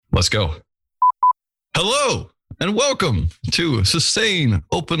Let's go. Hello and welcome to Sustain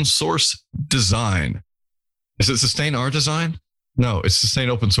Open Source Design. Is it Sustain Our Design? No, it's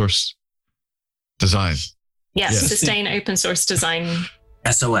Sustain Open Source Design. Yes. Sustain Open Source Design.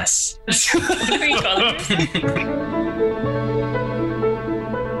 SOS. Whatever you call it.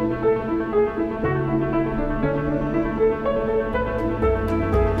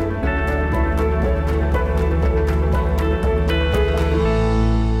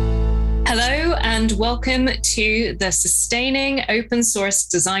 Hello and welcome to the Sustaining Open Source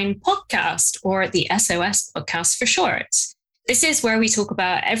Design podcast, or the SOS podcast for short. This is where we talk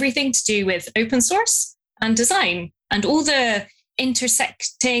about everything to do with open source and design and all the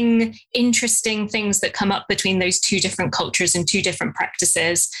intersecting, interesting things that come up between those two different cultures and two different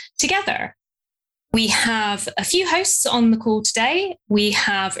practices together. We have a few hosts on the call today. We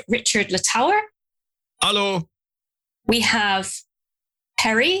have Richard Littauer. Hello. We have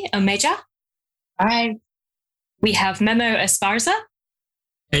Perry Omeja. Hi. We have Memo Esparza.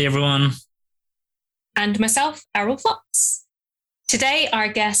 Hey, everyone. And myself, Errol Fox. Today, our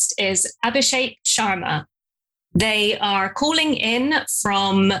guest is Abhishek Sharma. They are calling in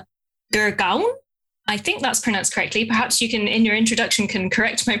from Gurgaon. I think that's pronounced correctly. Perhaps you can, in your introduction, can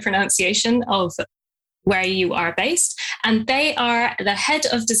correct my pronunciation of where you are based. And they are the head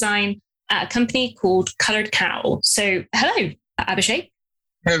of design at a company called Coloured Cow. So hello, Abhishek.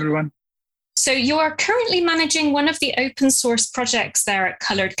 Hey, everyone. So you are currently managing one of the open source projects there at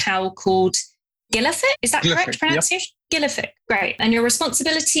Coloured Cow called Gillific. Is that correct pronunciation? Yep. Gillific. Great. And your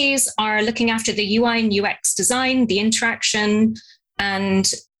responsibilities are looking after the UI and UX design, the interaction,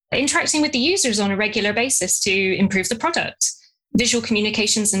 and interacting with the users on a regular basis to improve the product. Visual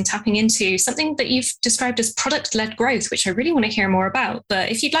communications and tapping into something that you've described as product-led growth, which I really want to hear more about. But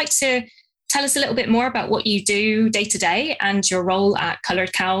if you'd like to tell us a little bit more about what you do day to day and your role at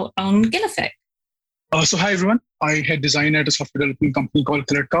Coloured Cow on Gillific. So hi, everyone. I head design at a software development company called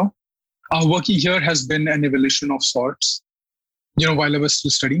Coloured Cow. Working here has been an evolution of sorts. While I was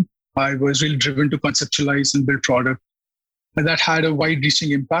still studying, I was really driven to conceptualize and build product. And that had a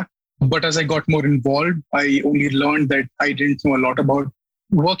wide-reaching impact. But as I got more involved, I only learned that I didn't know a lot about.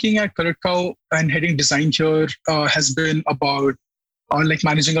 Working at Coloured Cow and heading design here has been about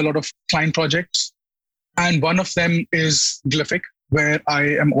managing a lot of client projects. And one of them is Gillific, where I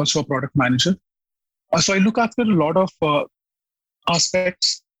am also a product manager. So I look after a lot of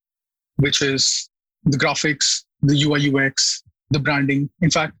aspects, which is the graphics, the UI UX, the branding. In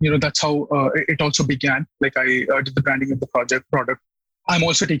fact, that's how it also began. I did the branding of the product. I'm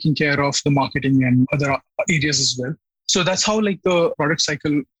also taking care of the marketing and other areas as well. So that's how the product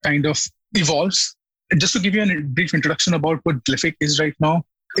cycle kind of evolves. Just to give you a brief introduction about what Gillific is right now,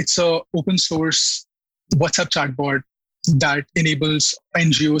 it's an open source WhatsApp chatbot that enables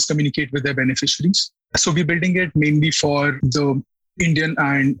NGOs communicate with their beneficiaries. So we're building it mainly for the Indian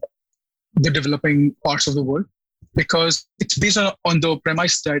and the developing parts of the world, because it's based on the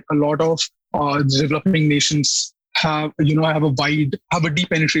premise that a lot of the developing nations have a deep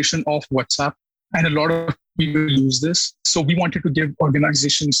penetration of WhatsApp, and a lot of people use this. So we wanted to give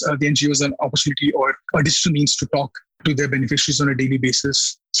organizations, the NGOs, an opportunity or a digital means to talk to their beneficiaries on a daily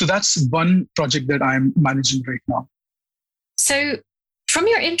basis. So that's one project that I'm managing right now. So from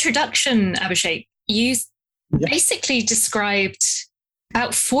your introduction, Abhishek, you basically described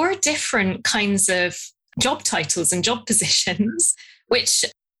about 4 different kinds of job titles and job positions, which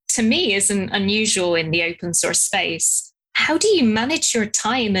to me isn't unusual in the open source space. How do you manage your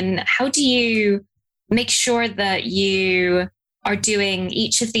time, and how do you make sure that you are doing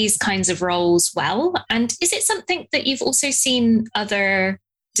each of these kinds of roles well? And is it something that you've also seen other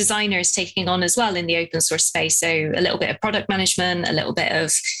designers taking on as well in the open source space? So a little bit of product management, a little bit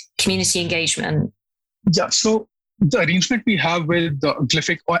of community engagement. Yeah, so the arrangement we have with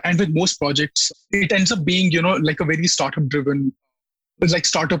Gillific and with most projects, it ends up being, a very startup-driven,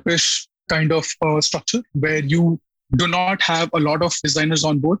 startup-ish kind of structure where you do not have a lot of designers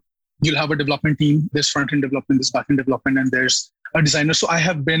on board. You'll have a development team. There's front-end development, there's back-end development, and there's a designer. So I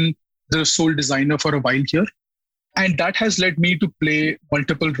have been the sole designer for a while here. And that has led me to play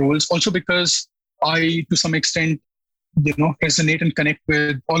multiple roles. Also because I, to some extent, resonate and connect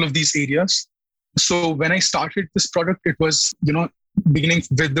with all of these areas. So when I started this product, it was, beginning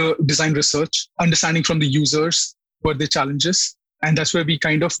with the design research, understanding from the users what their challenges. And that's where we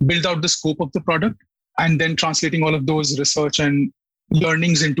kind of build out the scope of the product and then translating all of those research and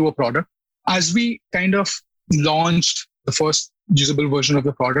learnings into a product. As we kind of launched the first usable version of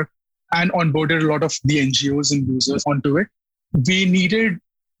the product and onboarded a lot of the NGOs and users onto it, we needed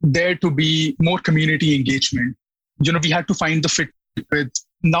there to be more community engagement. We had to find the fit with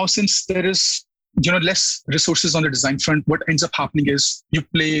now, since there is less resources on the design front, what ends up happening is you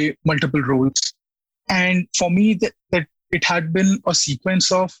play multiple roles. And for me, that it had been a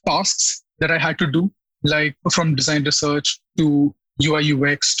sequence of tasks that I had to do, like from design research to UI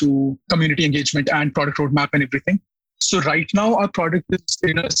UX to community engagement and product roadmap and everything. So right now our product is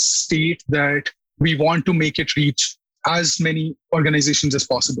in a state that we want to make it reach as many organizations as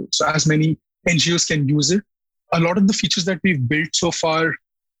possible. So as many NGOs can use it. A lot of the features that we've built so far,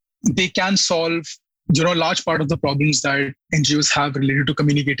 they can solve, a large part of the problems that NGOs have related to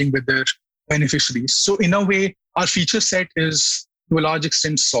communicating with their beneficiaries. So in a way, our feature set is to a large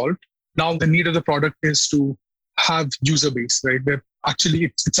extent solved. Now the need of the product is to have user base, right? Where actually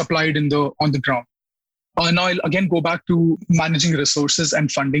it's applied on the ground. Now I'll again go back to managing resources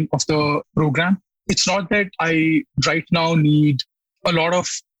and funding of the program. It's not that I right now need a lot of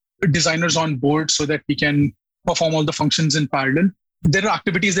designers on board so that we can perform all the functions in parallel. There are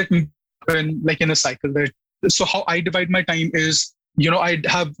activities that we happen like in a cycle. So how I divide my time is, I'd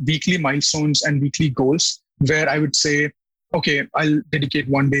have weekly milestones and weekly goals where I would say, okay, I'll dedicate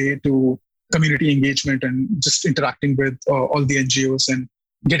one day to community engagement and just interacting with all the NGOs and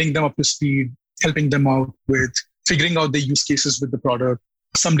getting them up to speed, helping them out with figuring out the use cases with the product.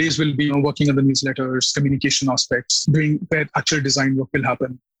 Some days we'll be working on the newsletters, communication aspects, doing where actual design work will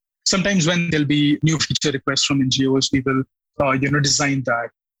happen. Sometimes when there'll be new feature requests from NGOs, we will design that.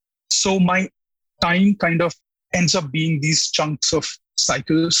 So my time kind of ends up being these chunks of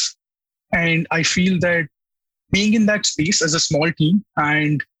cycles. And I feel that being in that space as a small team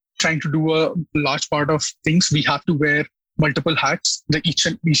and trying to do a large part of things, we have to wear multiple hats. Each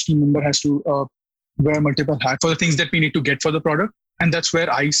team member has to wear multiple hats for the things that we need to get for the product. And that's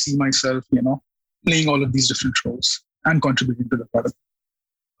where I see myself, playing all of these different roles and contributing to the product.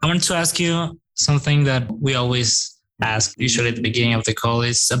 I want to ask you something that we always ask, usually at the beginning of the call,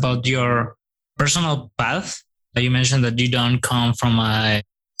 is about your personal path. You mentioned that you don't come from a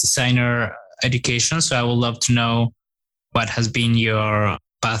designer education. So I would love to know what has been your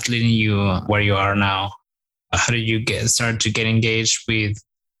path leading you where you are now. How did you start to get engaged with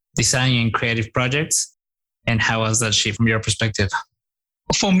designing creative projects? And how was that shift from your perspective?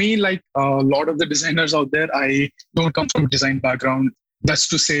 For me, like a lot of the designers out there, I don't come from a design background. That's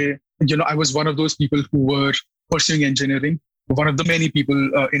to say, I was one of those people who were pursuing engineering, one of the many people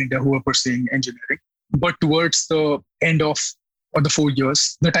in India who were pursuing engineering. But towards the end of the 4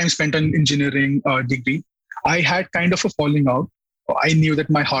 years, the time spent on engineering degree, I had kind of a falling out. I knew that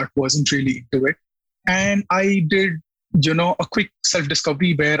my heart wasn't really into it. And I did, a quick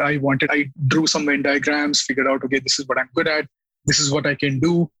self-discovery where I drew some Venn diagrams, figured out, okay, this is what I'm good at. This is what I can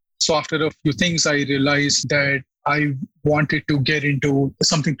do. So after a few things, I realized that I wanted to get into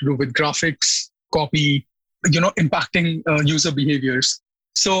something to do with graphics, copy, impacting user behaviors.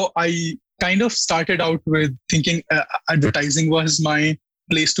 So I kind of started out with thinking advertising was my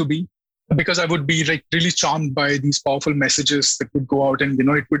place to be, because I would be like really charmed by these powerful messages that would go out and,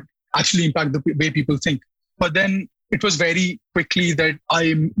 it would actually impact the way people think. But then it was very quickly that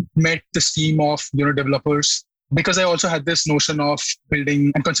I met this team of, developers, because I also had this notion of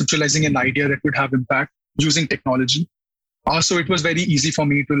building and conceptualizing an idea that would have impact using technology. So it was very easy for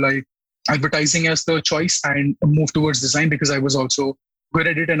me to like advertising as the choice and move towards design because I was also good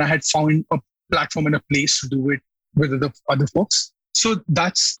at it and I had found a platform and a place to do it with other folks. So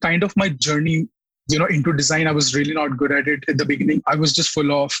that's kind of my journey, into design. I was really not good at it at the beginning. I was just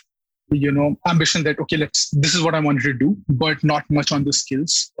full of, ambition that, okay, this is what I wanted to do, but not much on the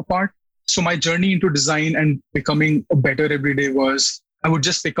skills part. So my journey into design and becoming better every day was I would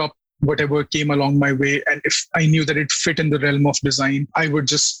just pick up whatever came along my way. And if I knew that it fit in the realm of design, I would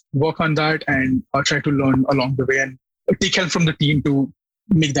just work on that and try to learn along the way and take help from the team to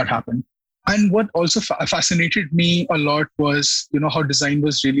make that happen. And what also fascinated me a lot was, how design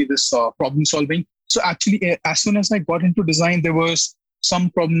was really this problem solving. So actually, as soon as I got into design, there was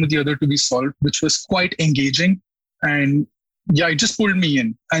some problem with the other to be solved, which was quite engaging. And yeah, it just pulled me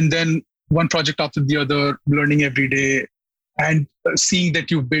in. And then one project after the other, learning every day and seeing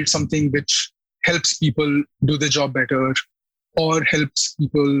that you've built something which helps people do their job better or helps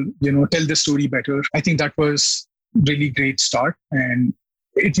people, tell the story better. I think that was really great start and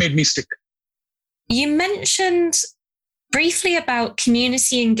it made me stick. You mentioned briefly about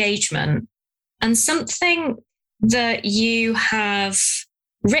community engagement, and something that you have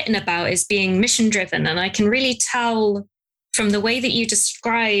written about is being mission driven. And I can really tell from the way that you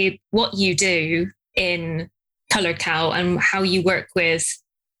describe what you do in Color Cow and how you work with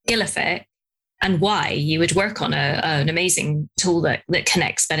Gillific, and why you would work on an amazing tool that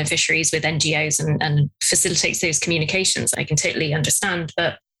connects beneficiaries with NGOs and facilitates those communications. I can totally understand.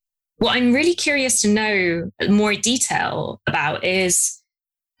 But what I'm really curious to know more detail about is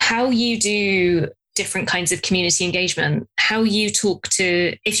how you do different kinds of community engagement, how you talk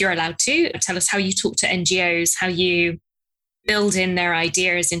to, if you're allowed to, tell us how you talk to NGOs, how you build in their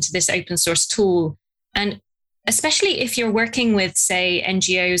ideas into this open source tool. And especially if you're working with, say,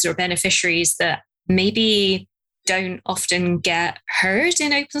 NGOs or beneficiaries that maybe don't often get heard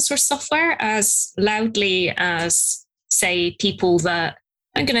in open source software as loudly as, say, people that,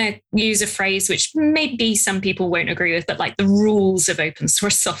 I'm going to use a phrase which maybe some people won't agree with, but like the rules of open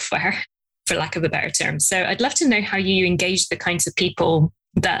source software, for lack of a better term. So I'd love to know how you engage the kinds of people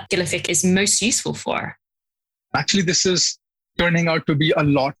that Gillific is most useful for. Actually, this is turning out to be a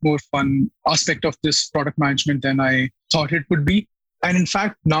lot more fun aspect of this product management than I thought it would be. And in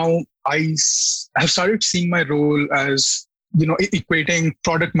fact, now I have started seeing my role as, equating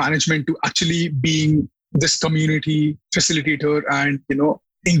product management to actually being this community facilitator and,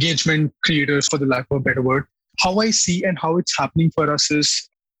 engagement creators, for the lack of a better word. How I see and how it's happening for us is,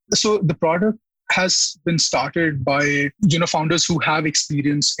 so the product has been started by, founders who have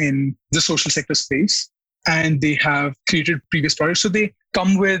experience in the social sector space, and they have created previous products. So they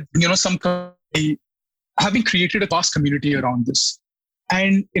come with, having created a vast community around this.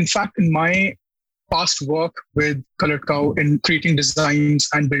 And in fact, in my past work with Colored Cow in creating designs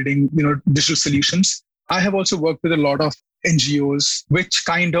and building, digital solutions, I have also worked with a lot of NGOs, which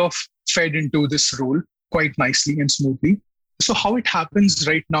kind of fed into this role quite nicely and smoothly. So how it happens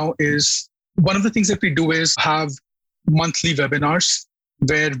right now is, one of the things that we do is have monthly webinars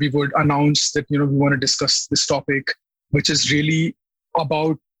where we would announce that, we want to discuss this topic, which is really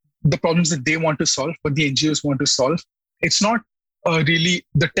about the problems that they want to solve, what the NGOs want to solve. It's not really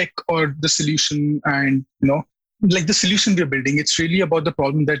the tech or the solution and, like the solution we're building. It's really about the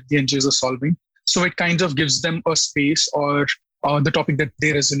problem that the NGOs are solving. So it kind of gives them a space or the topic that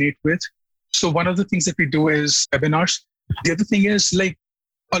they resonate with. So one of the things that we do is webinars. The other thing is, like,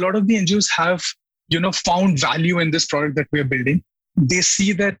 a lot of the NGOs have, found value in this product that we're building. They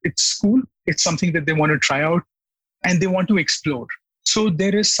see that it's cool, it's something that they want to try out, and they want to explore. So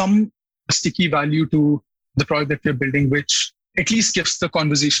there is some sticky value to the product that we're building, which at least gets the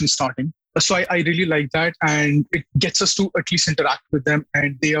conversation starting. So I really like that. And it gets us to at least interact with them,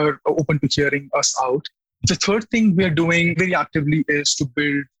 and they are open to hearing us out. The third thing we're doing very actively is to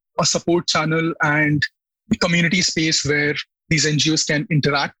build a support channel and a community space where these NGOs can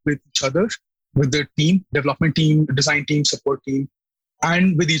interact with each other, with their team, development team, design team, support team,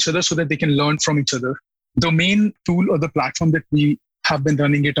 and with each other so that they can learn from each other. The main tool or the platform that we have been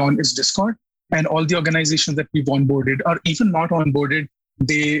running it on is Discord. And all the organizations that we've onboarded, or even not onboarded,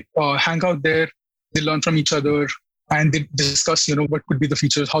 they hang out there, they learn from each other, and they discuss, what could be the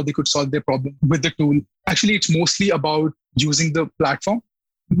features, how they could solve their problem with the tool. Actually, it's mostly about using the platform.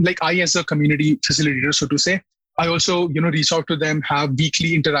 Like, I, as a community facilitator, so to say, I also, reach out to them, have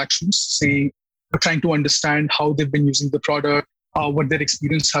weekly interactions, saying, trying to understand how they've been using the product, what their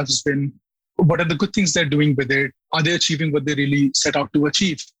experience has been, what are the good things they're doing with it, are they achieving what they really set out to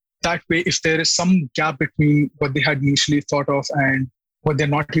achieve? That way, if there is some gap between what they had initially thought of and what they're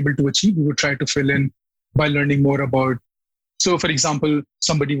not able to achieve, we would try to fill in by learning more about. So, for example,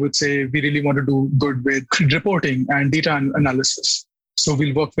 somebody would say, we really want to do good with reporting and data analysis. So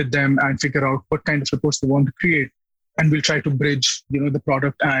we'll work with them and figure out what kind of reports they want to create. And we'll try to bridge, the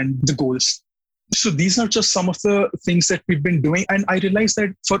product and the goals. So these are just some of the things that we've been doing. And I realized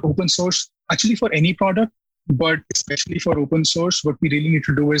that for open source, actually for any product, but especially for open source, what we really need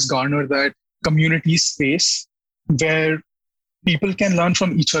to do is garner that community space where people can learn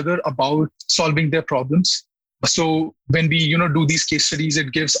from each other about solving their problems. So when we, do these case studies,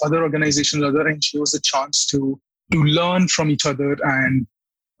 it gives other organizations, other NGOs a chance to learn from each other and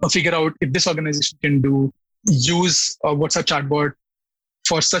figure out if this organization can use WhatsApp chatbot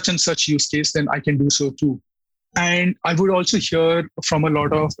for such and such use case, then I can do so too. And I would also hear from a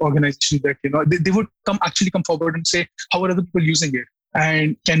lot of organizations that, they would come forward and say, how are other people using it?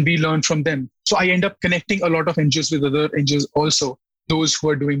 And can we learn from them? So I end up connecting a lot of NGOs with other NGOs also, those who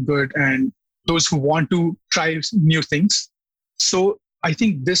are doing good and those who want to try new things. So I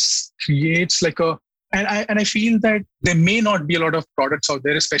think this creates and I feel that there may not be a lot of products out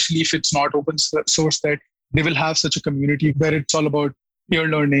there, especially if it's not open source, that they will have such a community where it's all about peer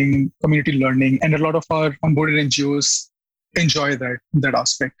learning, community learning, and a lot of our onboarded NGOs enjoy that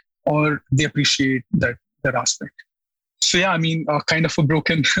aspect, or they appreciate that aspect. So yeah, kind of a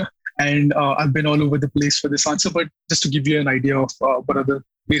broken, and I've been all over the place for this answer, but just to give you an idea of what are the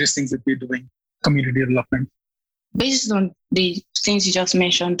various things that we're doing community development. Based on the things you just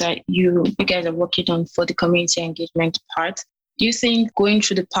mentioned that you guys are working on for the community engagement part, do you think going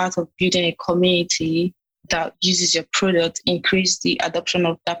through the path of building a community that uses your product increase the adoption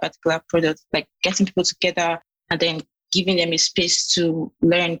of that particular product, like getting people together and then giving them a space to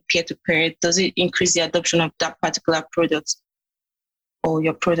learn peer-to-peer? Does it increase the adoption of that particular product or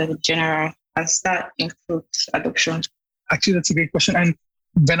your product in general? As that improves adoption? Actually, that's a great question. And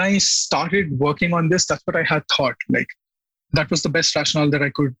when I started working on this, that's what I had thought. Like, that was the best rationale that I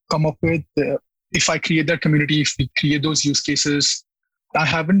could come up with. If I create that community, if we create those use cases, I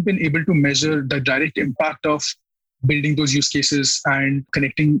haven't been able to measure the direct impact of building those use cases and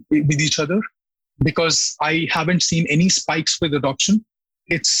connecting with each other because I haven't seen any spikes with adoption.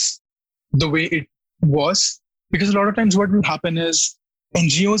 It's the way it was. Because a lot of times what will happen is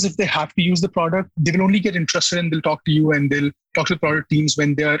NGOs, if they have to use the product, they will only get interested and they'll talk to you and they'll talk to the product teams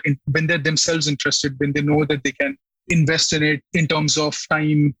when they're themselves interested, when they know that they can invest in it in terms of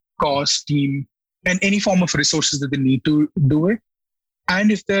time, cost, team, and any form of resources that they need to do it.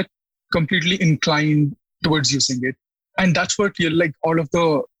 And if they're completely inclined towards using it. And that's what we like all of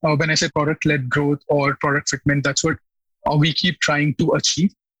the, when I say product-led growth or product fitment, that's what we keep trying to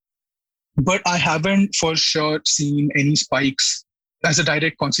achieve. But I haven't for sure seen any spikes as a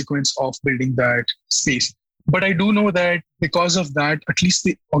direct consequence of building that space. But I do know that because of that, at least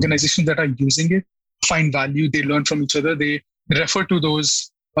the organizations that are using it find value, they learn from each other, they refer to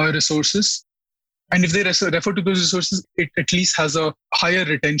those resources. And if they refer to those resources, it at least has a higher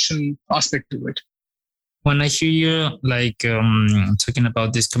retention aspect to it. When I hear you talking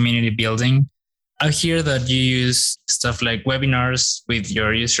about this community building, I hear that you use stuff like webinars with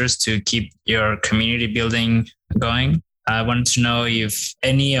your users to keep your community building going. I wanted to know if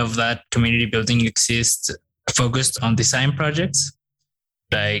any of that community building exists focused on design projects,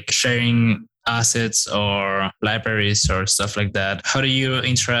 like sharing assets or libraries or stuff like that. How do you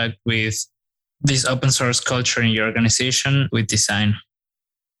interact with this open source culture in your organization with design?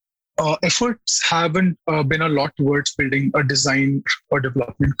 Efforts haven't been a lot towards building a design or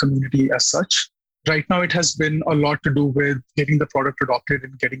development community as such. Right now, it has been a lot to do with getting the product adopted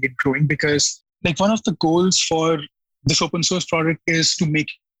and getting it growing because like one of the goals for this open source product is to make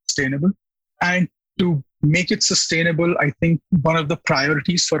it sustainable. And to make it sustainable, I think one of the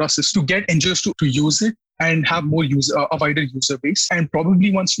priorities for us is to get NGOs to use it and have more a wider user base. And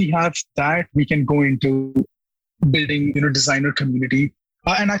probably once we have that, we can go into building, designer community.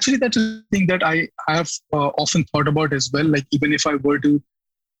 And actually, that's a thing that I have often thought about as well. Like, even if I were to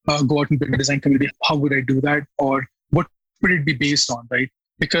go out and build a design community, how would I do that? Or what would it be based on, right?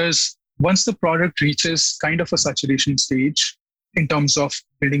 Because once the product reaches kind of a saturation stage in terms of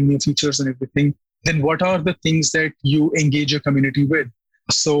building new features and everything, then what are the things that you engage your community with?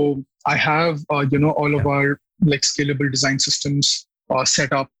 So I have, all of our like scalable design systems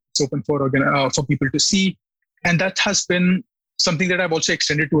set up. It's open for people to see. And that has been something that I've also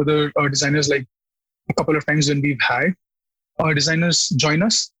extended to other designers, like a couple of times when we've had designers join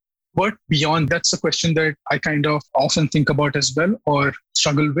us. But beyond, that's a question that I kind of often think about as well or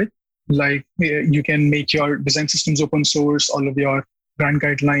struggle with. Like you can make your design systems open source, all of your brand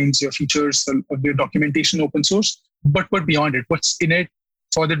guidelines, your features, your documentation open source. But beyond it, what's in it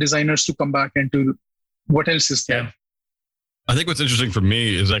for the designers to come back and to what else is there? Yeah. I think what's interesting for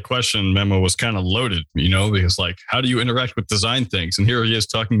me is that question memo was kind of loaded, because like, how do you interact with design things? And here he is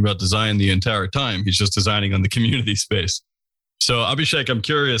talking about design the entire time. He's just designing on the community space. So Abhishek, I'm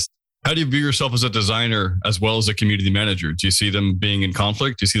curious, how do you view yourself as a designer as well as a community manager? Do you see them being in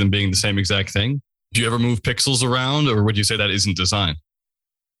conflict? Do you see them being the same exact thing? Do you ever move pixels around, or would you say that isn't design?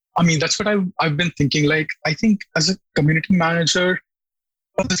 I mean, that's what I've been thinking. Like, I think as a community manager,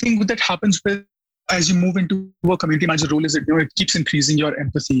 the thing that happens as you move into a community manager role is that it keeps increasing your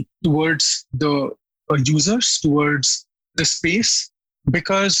empathy towards the users, towards the space.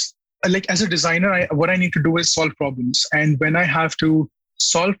 Because like as a designer, what I need to do is solve problems. And when I have to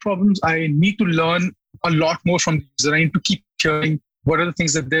solve problems, I need to learn a lot more from the user. I need to keep hearing what are the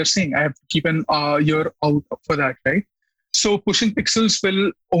things that they're saying. I have to keep an ear out for that, right? So pushing pixels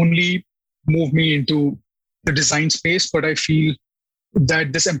will only move me into the design space, but I feel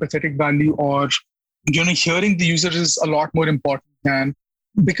that this empathetic value or hearing the user is a lot more important than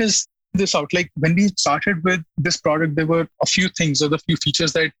because this out. Like when we started with this product, there were a few things or the few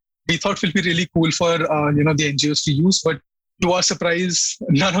features that we thought will be really cool for the NGOs to use, but to our surprise,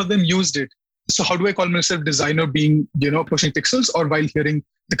 none of them used it. So how do I call myself designer being, pushing pixels or while hearing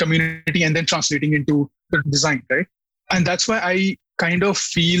the community and then translating into the design, right? And that's why I kind of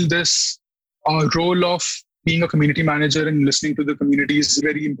feel this role of being a community manager and listening to the community is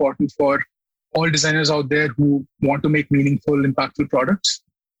very important for all designers out there who want to make meaningful, impactful products.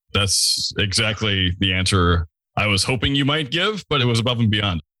 That's exactly the answer I was hoping you might give, but it was above and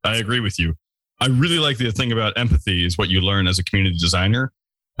beyond. I agree with you. I really like the thing about empathy is what you learn as a community designer.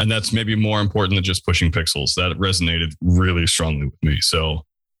 And that's maybe more important than just pushing pixels. That resonated really strongly with me. So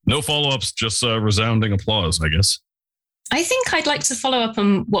no follow-ups, just resounding applause, I guess. I think I'd like to follow up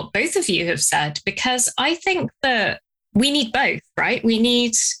on what both of you have said, because I think that we need both, right? We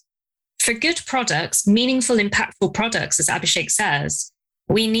need, for good products, meaningful, impactful products, as Abhishek says,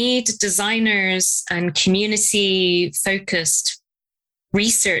 we need designers and community-focused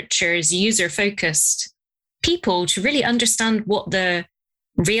researchers, user-focused people to really understand what the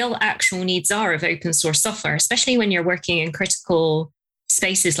real actual needs are of open source software, especially when you're working in critical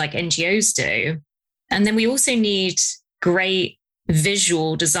spaces like NGOs do. And then we also need great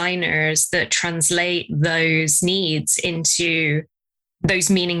visual designers that translate those needs into those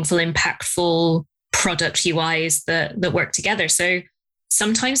meaningful, impactful product UIs that work together. So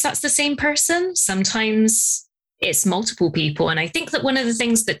sometimes that's the same person, sometimes it's multiple people. And I think that one of the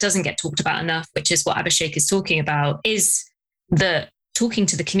things that doesn't get talked about enough, which is what Abhishek is talking about, is that talking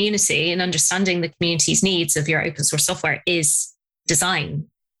to the community and understanding the community's needs of your open source software is design,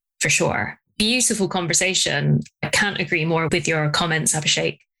 for sure. Beautiful conversation. I can't agree more with your comments,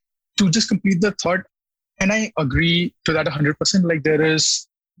 Abhishek. To just complete the thought, and I agree to that 100%, like there is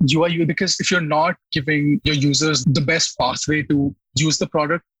UI, because if you're not giving your users the best pathway to use the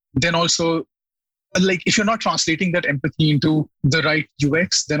product, then also, like if you're not translating that empathy into the right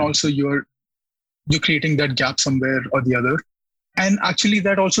UX, then also you're creating that gap somewhere or the other. And actually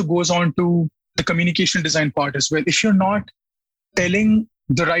that also goes on to the communication design part as well. If you're not telling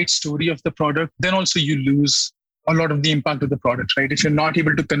the right story of the product, then also you lose a lot of the impact of the product, right? If you're not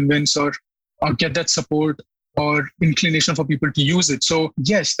able to convince or get that support or inclination for people to use it. So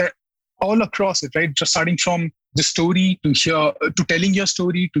yes, that all across it, right? Just starting from the story to telling your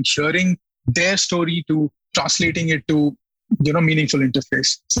story, to hearing their story, to translating it to, meaningful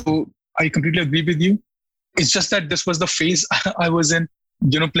interface. So I completely agree with you. It's just that this was the phase I was in,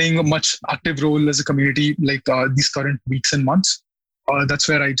 playing a much active role as a community, like these current weeks and months. That's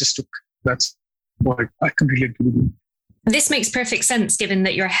where I just took. That's what I completely agree with you. This makes perfect sense given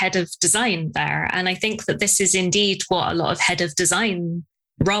that you're head of design there. And I think that this is indeed what a lot of head of design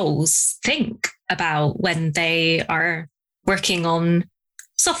roles think about when they are working on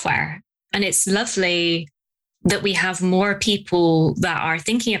software. And it's lovely that we have more people that are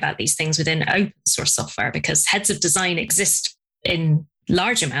thinking about these things within open source software, because heads of design exist in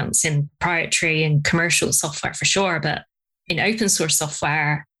large amounts in proprietary and commercial software for sure. But in open source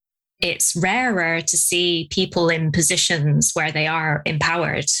software, it's rarer to see people in positions where they are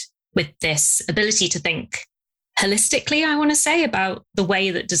empowered with this ability to think holistically, I want to say, about the way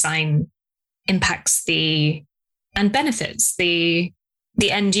that design impacts and benefits the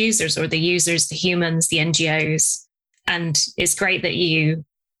end users, or the users, the humans, the NGOs. And it's great that you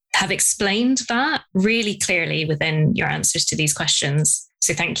have explained that really clearly within your answers to these questions.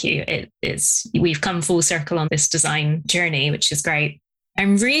 So thank you. We've come full circle on this design journey, which is great.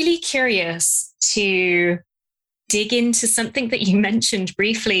 I'm really curious to dig into something that you mentioned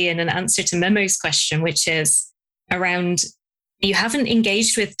briefly in an answer to Memo's question, which is around, you haven't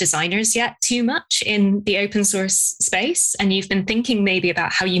engaged with designers yet too much in the open source space, and you've been thinking maybe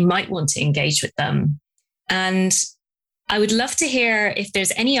about how you might want to engage with them. And I would love to hear if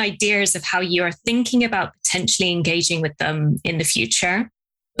there's any ideas of how you're thinking about potentially engaging with them in the future.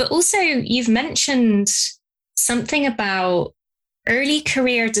 But also, you've mentioned something about early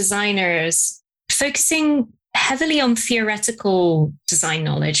career designers focusing heavily on theoretical design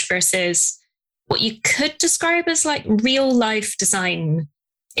knowledge versus what you could describe as like real life design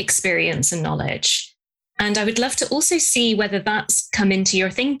experience and knowledge. And I would love to also see whether that's come into your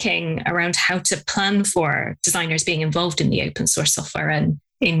thinking around how to plan for designers being involved in the open source software and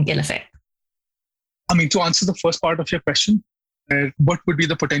in Gillific. I mean, to answer the first part of your question, what would be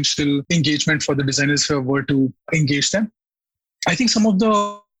the potential engagement for the designers who were to engage them? I think some of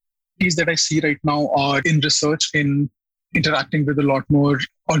the things that I see right now are in research, in interacting with a lot more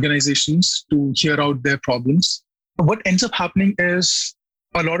organizations to hear out their problems. What ends up happening is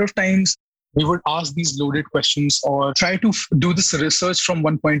a lot of times we would ask these loaded questions or try to do this research from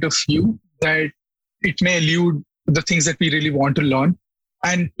one point of view that it may elude the things that we really want to learn,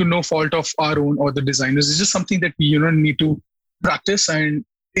 and to no fault of our own or the designers. It's just something that we need to practice and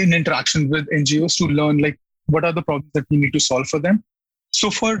in interaction with NGOs to learn like what are the problems that we need to solve for them.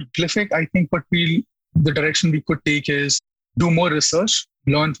 So for Glyphic, I think the direction we could take is do more research,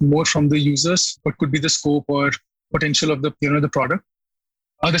 learn more from the users, what could be the scope or potential of the product.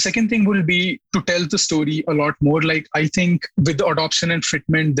 The second thing will be to tell the story a lot more. Like, I think with the adoption and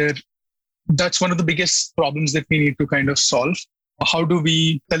fitment there, that's one of the biggest problems that we need to kind of solve. How do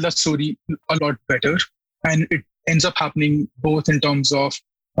we tell that story a lot better? And it ends up happening both in terms of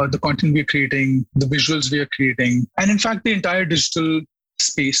the content we're creating, the visuals we are creating, and in fact, the entire digital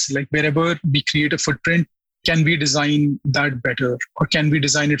space. Like wherever we create a footprint, can we design that better, or can we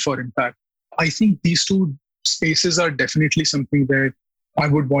design it for impact? I think these two spaces are definitely something that I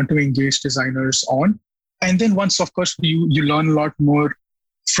would want to engage designers on. And then once, of course, you learn a lot more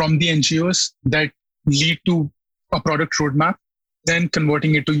from the NGOs that lead to a product roadmap, then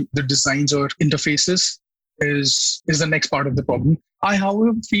converting it to the designs or interfaces is the next part of the problem. I,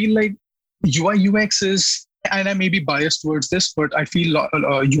 however, feel like UI UX is, and I may be biased towards this, but I feel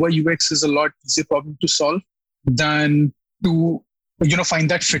UI UX is a lot easier problem to solve than to find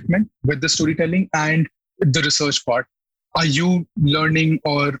that fitment with the storytelling and the research part. Are you learning,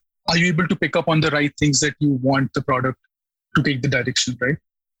 or are you able to pick up on the right things that you want the product to take the direction, right?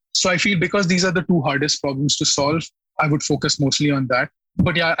 So I feel because these are the two hardest problems to solve, I would focus mostly on that.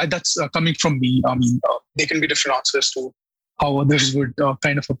 But yeah, that's coming from me. I mean, there can be different answers to how others would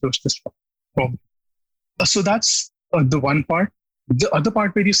kind of approach this problem. So that's the one part. The other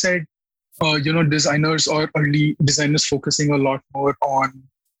part where you said, designers or early designers focusing a lot more on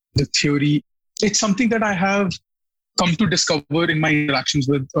the theory. It's something that I have come to discover in my interactions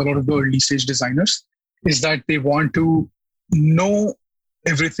with a lot of the early stage designers, is that they want to know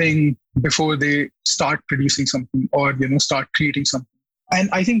everything before they start producing something or, start creating something. And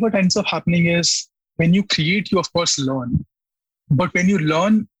I think what ends up happening is when you create, you of course learn. But when you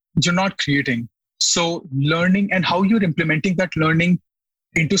learn, you're not creating. So learning and how you're implementing that learning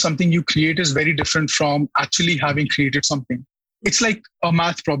into something you create is very different from actually having created something. It's like a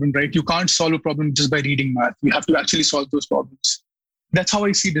math problem, right? You can't solve a problem just by reading math. You have to actually solve those problems. That's how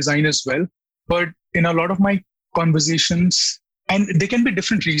I see design as well. But in a lot of my conversations, and there can be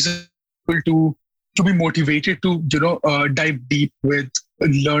different reasons to be motivated to, dive deep with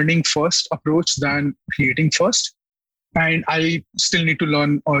learning first approach than creating first. And I still need to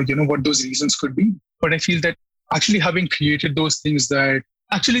learn, what those reasons could be. But I feel that actually having created those things, that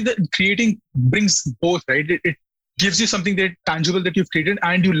actually the creating brings both, right? It gives you something that tangible that you've created,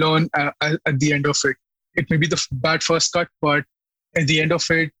 and you learn at the end of it. It may be the bad first cut, but at the end of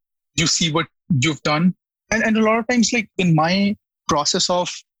it, you see what you've done. And a lot of times, like in my process of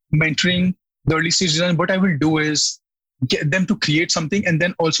mentoring the early stage design, what I will do is get them to create something and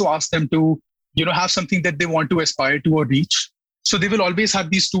then also ask them to, have something that they want to aspire to or reach. So they will always have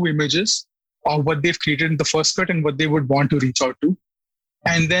these two images of what they've created in the first cut and what they would want to reach out to.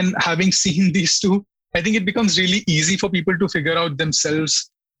 And then having seen these two, I think it becomes really easy for people to figure out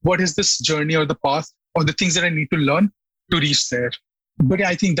themselves, what is this journey or the path or the things that I need to learn to reach there. But yeah,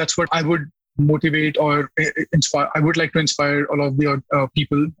 I think that's what I would motivate or inspire. I would like to inspire all of the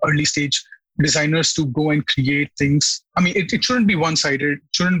people, early stage designers, to go and create things. I mean, it shouldn't be one-sided. It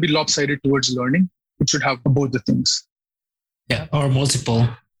shouldn't be lopsided towards learning. It should have both the things. Yeah, or multiple.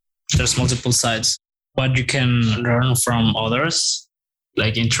 There's multiple sides. What you can learn from others,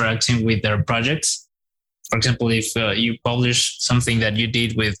 like interacting with their projects. For example, if you publish something that you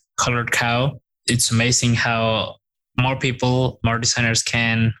did with Colored Cow, it's amazing how more people, more designers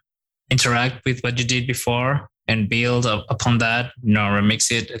can interact with what you did before and build upon that,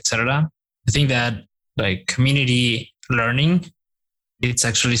 remix it, etc. I think that like community learning, it's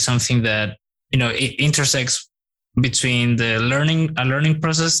actually something that, it intersects between a learning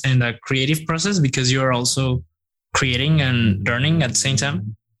process and a creative process, because you're also creating and learning at the same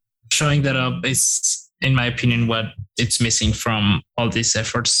time. Showing that up is, in my opinion, what it's missing from all these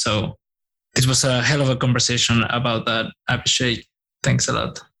efforts. So it was a hell of a conversation about that, Abhishek. Thanks a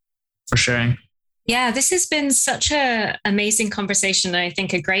lot for sharing. Yeah, this has been such an amazing conversation. I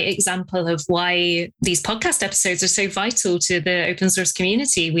think a great example of why these podcast episodes are so vital to the open source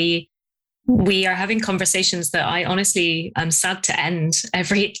community. We are having conversations that I honestly am sad to end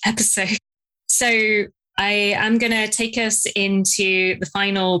every episode. So I am going to take us into the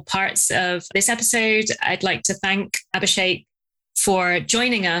final parts of this episode. I'd like to thank Abhishek for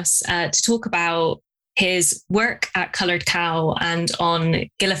joining us to talk about his work at Colored Cow and on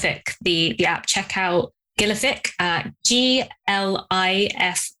Gilific, the app. Check out Gilific at GLIFIC.org.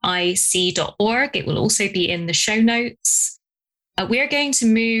 It will also be in the show notes. We're going to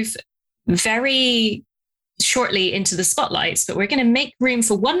move very shortly into the spotlights, but we're going to make room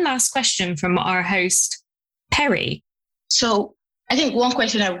for one last question from our host, Perry. So I think one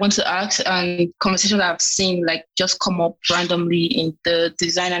question I want to ask, and conversation that I've seen just come up randomly in the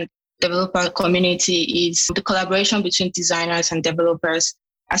design and developer community, is the collaboration between designers and developers.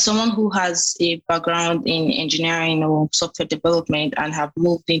 as someone who has a background in engineering or software development and have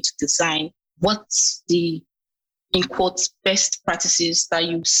moved into design, what's the, in quotes, best practices that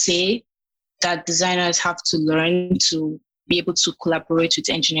you say that designers have to learn to be able to collaborate with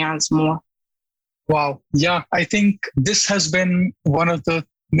engineers more? Wow. Yeah, I think this has been one of the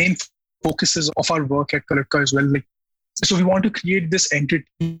main focuses of our work at ColorCa as well. Like, so we want to create this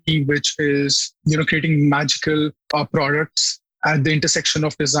entity which is, creating magical products at the intersection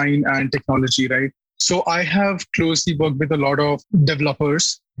of design and technology, right? So I have closely worked with a lot of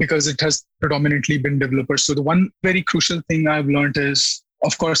developers because it has predominantly been developers. So the one very crucial thing I've learned is,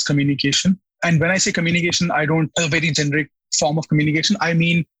 of course, communication. And when I say communication, I don't a very generic form of communication. I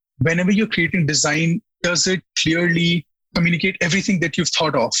mean, whenever you're creating design, does it clearly communicate everything that you've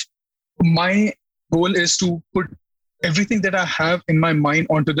thought of? My goal is to put everything that I have in my mind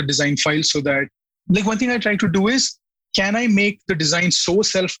onto the design file so that, like, one thing I try to do is, can I make the design so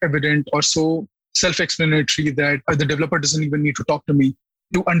self-evident or so self-explanatory that the developer doesn't even need to talk to me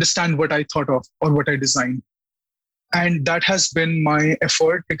to understand what I thought of or what I designed? And that has been my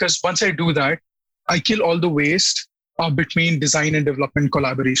effort, because once I do that, I kill all the waste between design and development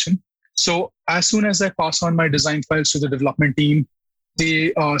collaboration. So as soon as I pass on my design files to the development team,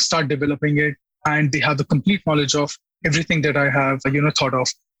 they start developing it and they have the complete knowledge of everything that I have, thought of.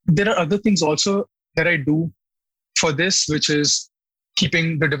 There are other things also that I do for this, which is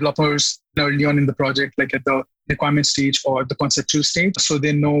keeping the developers early on in the project, like at the requirement stage or the conceptual stage, so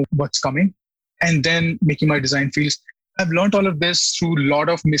they know what's coming, and then making my design fields. I've learned all of this through a lot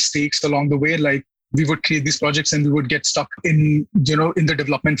of mistakes along the way. Like, we would create these projects and we would get stuck in the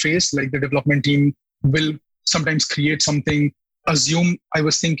development phase. Like, the development team will sometimes create something, assume I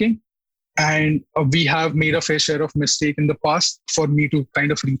was thinking. And we have made a fair share of mistake in the past for me to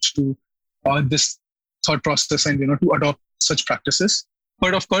kind of reach to this thought process and, to adopt such practices.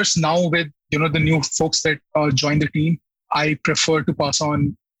 But of course, now with, the new folks that join the team, I prefer to pass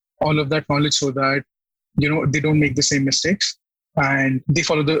on all of that knowledge so that, they don't make the same mistakes and they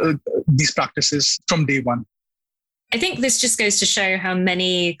follow these practices from day one. I think this just goes to show how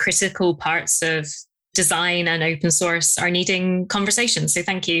many critical parts of design and open source are needing conversation. So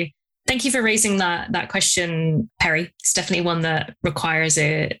thank you. Thank you for raising that question, Perry. It's definitely one that requires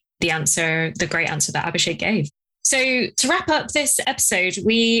the great answer that Abhishek gave. So to wrap up this episode,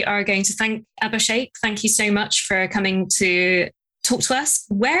 we are going to thank Abhishek. Thank you so much for coming to talk to us.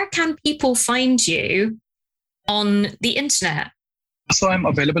 Where can people find you on the internet? So I'm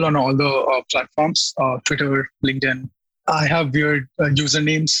available on all the platforms, Twitter, LinkedIn. I have weird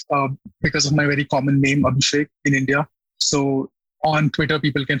usernames because of my very common name, Abhishek, in India. So on Twitter,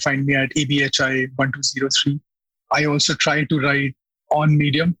 people can find me at ABHI1203. I also try to write on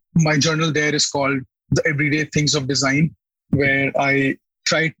Medium. My journal there is called The Everyday Things of Design, where I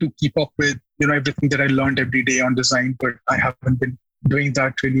try to keep up with, everything that I learned every day on design, but I haven't been doing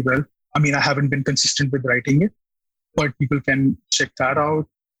that really well. I mean, I haven't been consistent with writing it, but people can check that out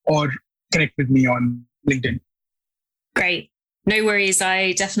or connect with me on LinkedIn. Great. No worries.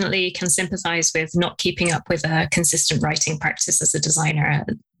 I definitely can sympathize with not keeping up with a consistent writing practice as a designer.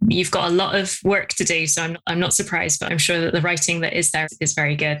 You've got a lot of work to do, so I'm not surprised, but I'm sure that the writing that is there is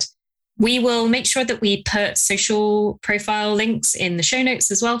very good. We will make sure that we put social profile links in the show notes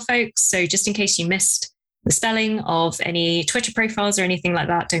as well, folks. So just in case you missed the spelling of any Twitter profiles or anything like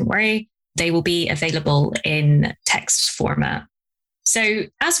that, don't worry. They will be available in text format. So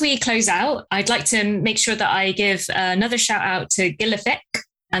as we close out, I'd like to make sure that I give another shout out to Gilific,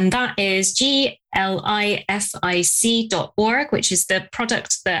 and that is GLIFIC.org, which is the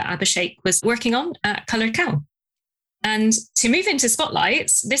product that Abhishek was working on at ColorCal. And to move into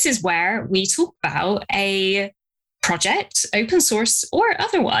spotlights, this is where we talk about a project, open source or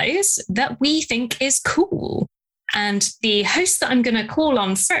otherwise, that we think is cool. And the host that I'm going to call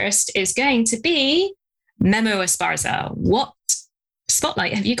on first is going to be Memo Esparza. What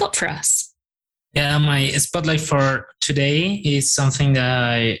spotlight have you got for us? Yeah, my spotlight for today is something that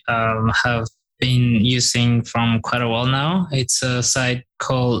I have been using from quite a while now. It's a site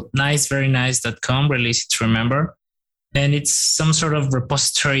called niceverynice.com, really easy to remember. And it's some sort of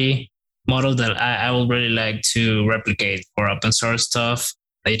repository model that I would really like to replicate for open source stuff.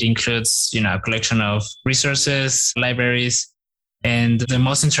 It includes, a collection of resources, libraries, and the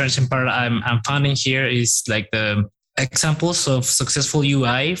most interesting part I'm finding here is like the examples of successful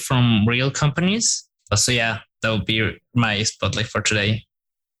UI from real companies. So yeah, that would be my spotlight for today.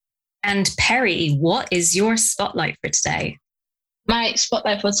 And Perry, what is your spotlight for today? My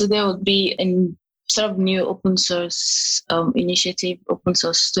spotlight for today would be a sort of new open source initiative, Open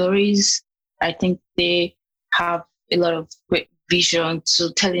Source Stories. I think they have a lot of great vision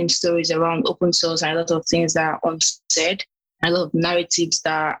to telling stories around open source and a lot of things that are unsaid, and a lot of narratives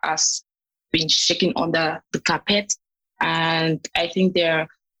that has been shaken under the carpet. And I think they're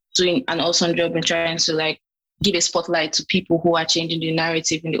doing an awesome job in trying to like give a spotlight to people who are changing the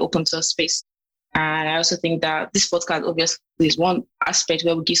narrative in the open source space. And I also think that this podcast obviously is one aspect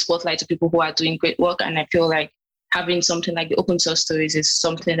where we give spotlight to people who are doing great work. And I feel like having something like the open source stories is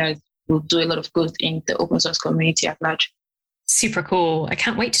something that will do a lot of good in the open source community at large. Super cool. I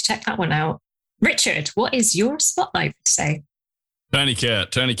can't wait to check that one out. Richard, what is your spotlight for today?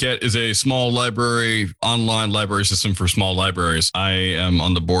 TinyCat. TinyCat is a small library, online library system for small libraries. I am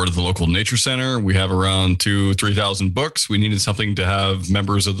on the board of the local nature center. We have around 3,000 books. We needed something to have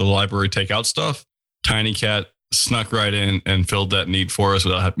members of the library take out stuff. TinyCat snuck right in and filled that need for us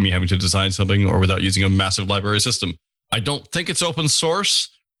without me having to design something or without using a massive library system. I don't think it's open source,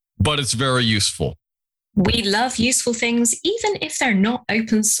 but it's very useful. We love useful things, even if they're not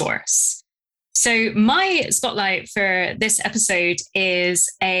open source. So my spotlight for this episode is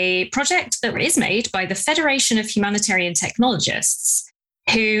a project that is made by the Federation of Humanitarian Technologists,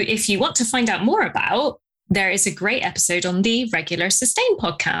 who, if you want to find out more about, there is a great episode on the Regular Sustain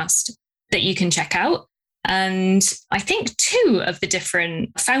podcast that you can check out. And I think 2 of the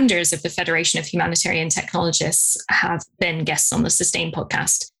different founders of the Federation of Humanitarian Technologists have been guests on the Sustain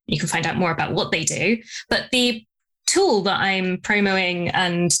podcast. You can find out more about what they do. But the tool that I'm promoting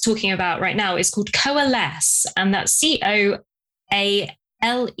and talking about right now is called Coalesce, and that's COALESCE.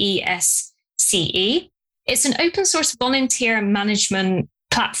 It's an open source volunteer management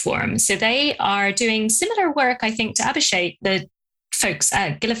platform. So they are doing similar work, I think, to Abhishek, the folks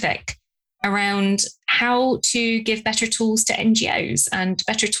at Gillific, around how to give better tools to NGOs and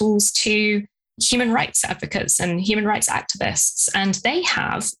better tools to human rights advocates and human rights activists. And they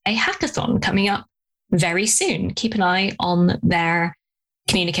have a hackathon coming up very soon. Keep an eye on their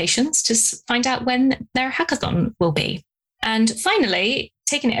communications to find out when their hackathon will be. And finally,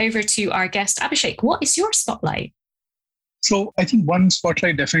 taking it over to our guest, Abhishek, what is your spotlight? So I think one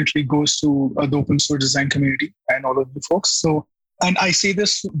spotlight definitely goes to the open source design community and all of the folks. So, and I say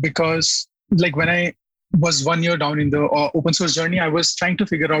this because like when I was 1 year down in the open source journey, I was trying to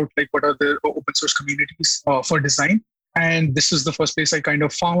figure out like what are the open source communities for design. And this is the first place I kind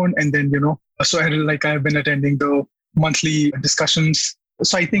of found. And then, so I've been attending the monthly discussions.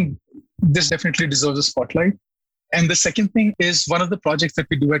 So I think this definitely deserves a spotlight. And the second thing is one of the projects that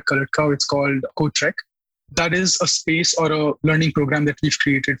we do at Colored Cow. It's called CodeTrek. That is a space or a learning program that we've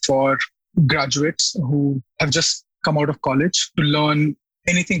created for graduates who have just come out of college to learn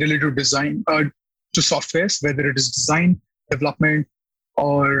anything related to design, to softwares, whether it is design, development,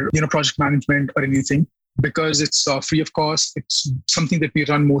 or project management or anything. Because it's free of cost. It's something that we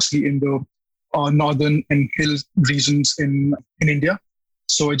run mostly in the northern and hill regions in India.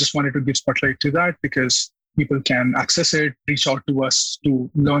 So I just wanted to give spotlight to that because people can access it, reach out to us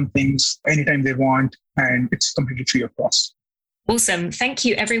to learn things anytime they want, and it's completely free of cost. Awesome. Thank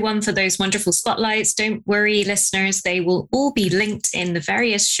you, everyone, for those wonderful spotlights. Don't worry, listeners. They will all be linked in the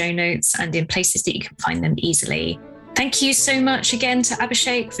various show notes and in places that you can find them easily. Thank you so much again to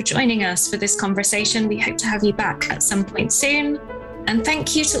Abhishek for joining us for this conversation. We hope to have you back at some point soon. And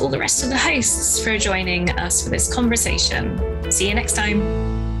thank you to all the rest of the hosts for joining us for this conversation. See you next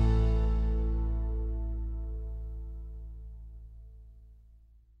time.